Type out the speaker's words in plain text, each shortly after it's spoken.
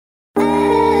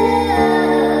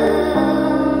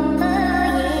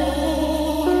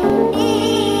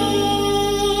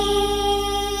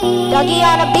Dougie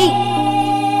on a beat.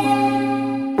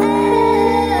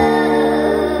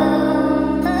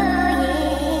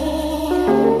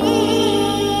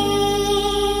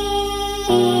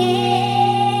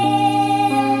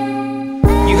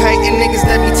 You hating niggas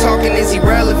that be talking is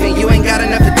irrelevant. You ain't got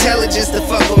enough intelligence to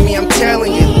fuck with me, I'm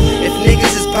telling you. If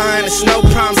niggas is buying, it's no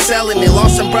problem selling it.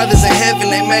 Lost some brothers in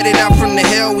heaven, they made it out from the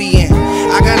hell we in.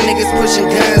 I got niggas pushing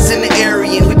guns in the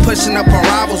area, and we pushing up on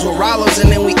rivals with Rollos,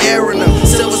 and then we airing them.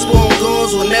 Silver spoon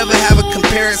goons will never have a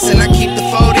comparison. I keep the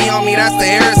 40 on me, that's the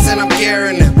Harrison, I'm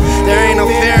carrying them. There ain't no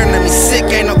fear in them, he's sick,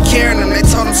 ain't no caring them. They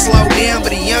told him slow down,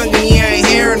 but he young and he ain't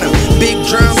hearing them. Big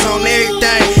drums on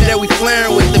everything that we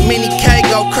flaring with. The mini K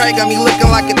go Craig got me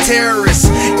looking like a terrorist.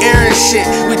 Airing shit,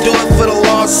 we do it for the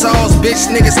lost souls.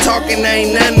 Bitch niggas talking, they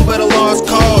ain't nothing but a lost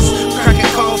cause. Cracking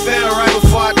cold fell right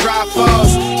before I drop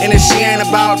falls. And if she ain't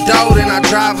about dough, then I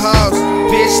drive hoes.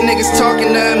 Bitch niggas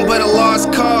talking nothing but a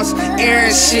lost cause.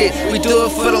 Airing shit, we do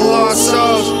it for the lost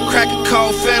souls. Crack a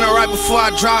cold fennel right before I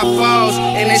drop falls.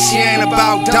 And if she ain't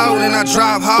about dough, then I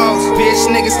drive hoes. Bitch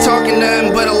niggas talking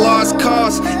nothing but a lost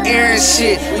cause. Airing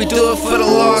shit, we do it for the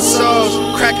lost souls.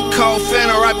 Crack a cold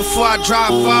fennel right before I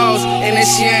drop falls. And if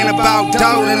she ain't about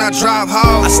dough, then I drive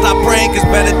hoes. I stopped praying cause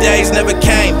better days never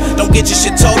came. Don't get your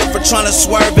shit told up for trying to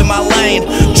swerve in my lane.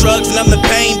 Drugs numb the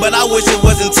pain, but I wish it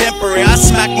wasn't temporary. I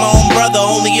smack my own brother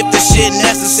only if the shit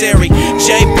necessary.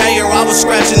 Jay Bayer, I was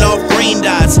scratching off green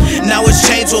dots. Now it's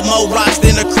changed with more rocks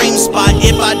than a cream spot.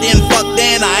 If I didn't fuck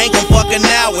then, I ain't gon' fuck her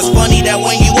now. It's funny that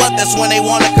when you up, that's when they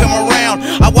wanna come around.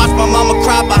 I watched my mama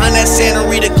cry behind that Santa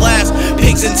Rita glass.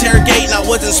 Pigs interrogating, I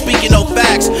wasn't speaking no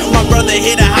facts. My brother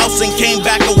hit a house and came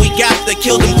back a week after.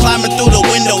 Killed him climbing through the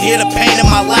window, hear the pain in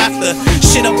my laughter.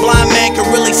 Shit, a blind man can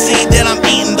really see that I'm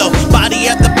eating though. Body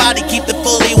after body, keep the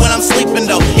fully when I'm sleeping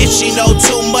though. If she know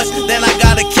too much, then I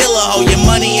gotta kill her. Ho, your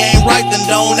money ain't right, then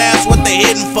don't ask what they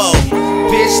hitting for.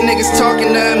 Bitch niggas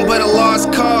talking nothing but a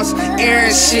lost cause.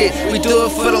 Airing shit, we do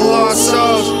it for the lost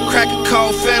souls. Crack a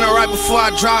cold fennel right before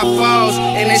I drop falls.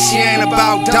 And if she ain't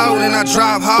about dough, then I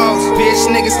drive hoes. Bitch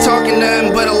niggas talking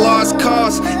nothing but a lost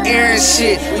cause. Airing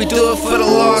shit, we do it for the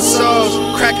lost souls.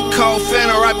 Crack a cold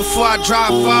fennel right before I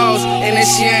drop falls. And if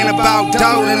she ain't about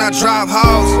dough, then I drive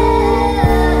hoes.